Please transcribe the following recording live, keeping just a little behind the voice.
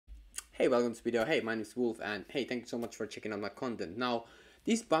Hey, welcome to this video. Hey, my name is Wolf, and hey, thank you so much for checking out my content. Now,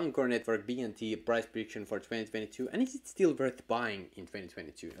 this Bancor network BNT price prediction for 2022, and is it still worth buying in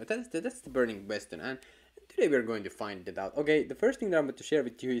 2022? That's the burning question, and today we're going to find it out. Okay, the first thing that I'm going to share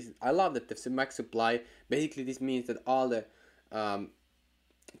with you is I love that the max supply. Basically, this means that all the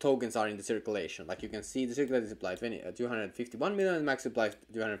tokens are in the circulation. Like you can see, the circulating supply 251 million, and max supply is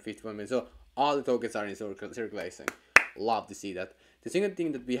 251 million. So all the tokens are in circulation. Love to see that. The second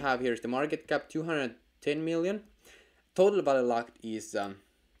thing that we have here is the market cap 210 million. Total value locked is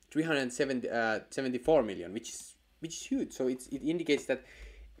 374 million, which is huge. So it indicates that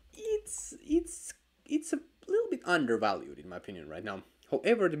it's a little bit undervalued in my opinion right now.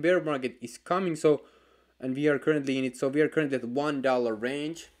 However, the bear market is coming, so and we are currently in it. So we are currently at $1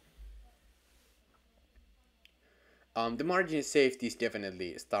 range. The margin of safety is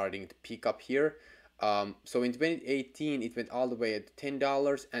definitely starting to pick up here. So in 2018 it went all the way at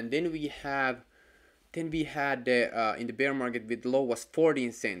 $10, and then we had in the bear market with low was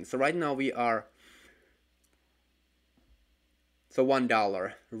 14 cents. So right now we are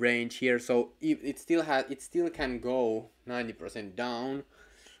 $1 range here. So it still can go 90% down.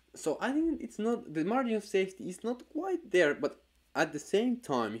 So I think it's not, the margin of safety is not quite there, but at the same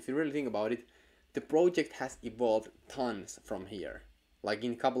time, if you really think about it, the project has evolved tons from here. Like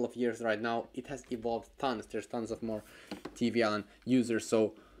in a couple of years right now, it has evolved tons. There's tons of more TVL users.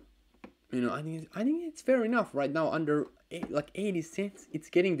 So, you know, I think it's fair enough right now. Under like 80 cents, it's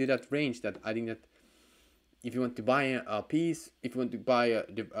getting to that range that I think that if you want to buy a piece, if you want to buy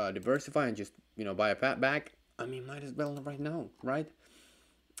a diversify and just, you know, buy a bag, I mean, might as well right now, right?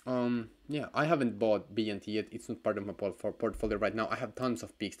 Yeah, I haven't bought BNT yet. It's not part of my portfolio right now. I have tons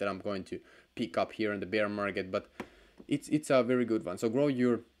of picks that I'm going to pick up here in the bear market, but it's a very good one. So grow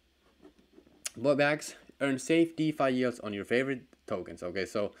your bags, earn safe DeFi yields on your favorite tokens. Okay,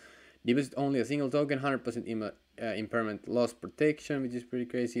 so deposit only a single token, 100% impairment loss protection, which is pretty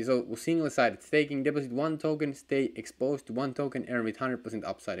crazy. So single-sided staking, deposit one token, stay exposed to one token, earn with 100%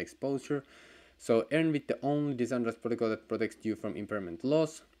 upside exposure. So earn with the only decentralized protocol that protects you from impairment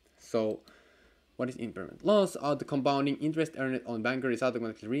loss. So what is impairment loss? Auto compounding interest earned on Bancor is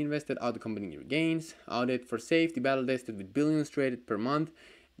automatically reinvested, auto compounding your gains. Audit for safety, battle tested with billions traded per month.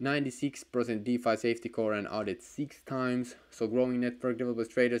 96% DeFi safety core and audit 6 times. So growing network developers,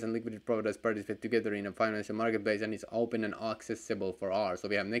 traders, and liquidity providers participate together in a financial marketplace, and it's open and accessible for all. So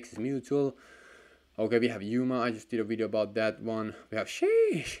we have Nexus Mutual. Okay, we have Yuma. I just did a video about that one. We have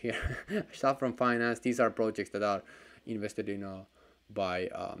Sheesh here. Saffron Finance. These are projects that are invested in by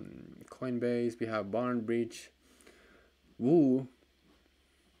Coinbase. We have Barnbridge. Woo.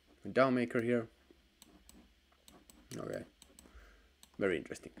 DAO Maker here. Okay. Very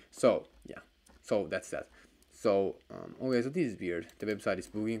interesting. So yeah. So that's that. So okay, so this is weird. The website is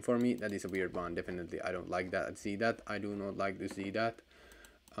bugging for me. That is a weird one. Definitely I don't like that. See that. I do not like to see that.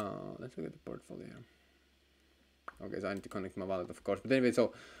 Let's look at the portfolio. Okay, so I need to connect my wallet, of course. But anyway,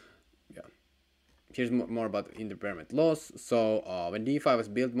 so yeah, here's more about impairment loss. So when DeFi was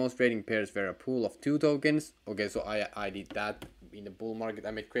built, most trading pairs were a pool of 2 tokens. Okay, so I did that in the bull market.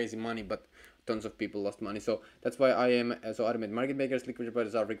 I made crazy money, but tons of people lost money. So that's why I am so automated market makers, liquidity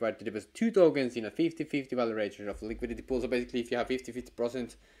providers are required to deposit 2 tokens in a 50-50 value ratio of the liquidity pool. So basically, if you have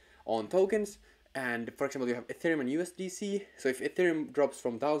 50% on tokens, and for example, you have Ethereum and USDC. So if Ethereum drops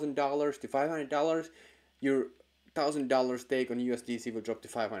from $1,000 to $500, your $1,000 stake on USDC will drop to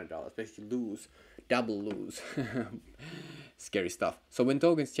 $500. Basically, double lose. Scary stuff. So when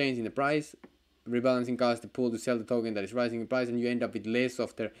tokens change in the price, rebalancing causes the pool to sell the token that is rising in price, and you end up with less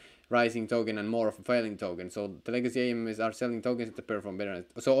of the rising token and more of a failing token. So the legacy AMMs are selling tokens that perform better.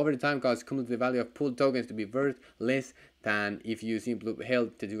 So over the time, causes cumulative value of pooled tokens to be worth less than if you simply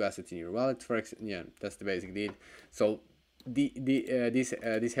held the 2 assets in your wallet. For example, yeah, that's the basic deal. So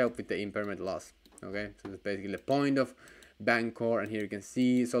this helped with the impairment loss. Okay, so that's basically the point of Bancor, and here you can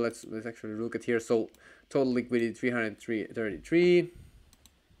see. So let's actually look at here. So total liquidity 333.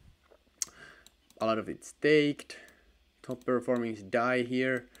 A lot of it staked. Top performing is DAI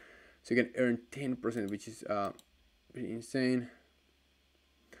here. So you can earn 10%, which is pretty insane.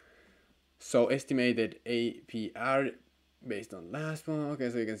 So estimated APR based on last one. Okay,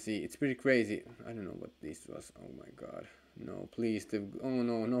 so you can see it's pretty crazy. I don't know what this was. Oh my god. No, please. Oh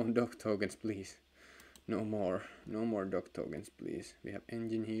no, no doc tokens, please. No more doc tokens, please. We have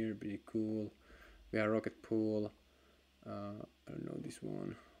engine here, pretty cool. We have rocket pool. I don't know this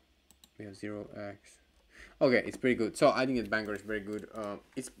one. We have 0x. Okay, it's pretty good. So I think that Bancor is very good.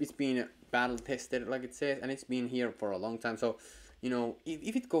 It's been battle tested, like it says, and it's been here for a long time. So, you know,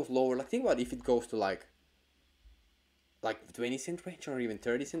 if it goes lower, like think about if it goes to like like 20 cent range or even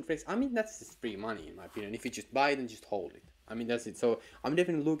 30 cent range. I mean, that's just free money in my opinion. If you just buy it and just hold it, I mean that's it. So I'm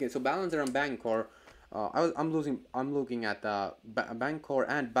definitely looking. So Balancer and Bancor, I'm looking at Bancor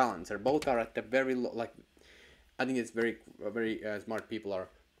and Balancer. Both are at the very low. Like I think it's very smart people are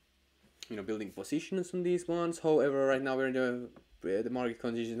building positions on these ones. However, right now we're in the market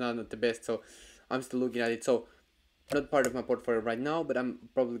conditions not the best. So I'm still looking at it. So not part of my portfolio right now, but I'm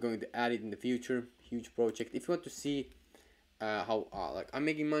probably going to add it in the future. Huge project. If you want to see how like I'm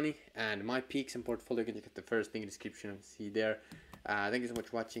making money and my peaks and portfolio, you can check out the first link in the description and see there. Thank you so much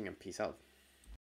for watching and peace out.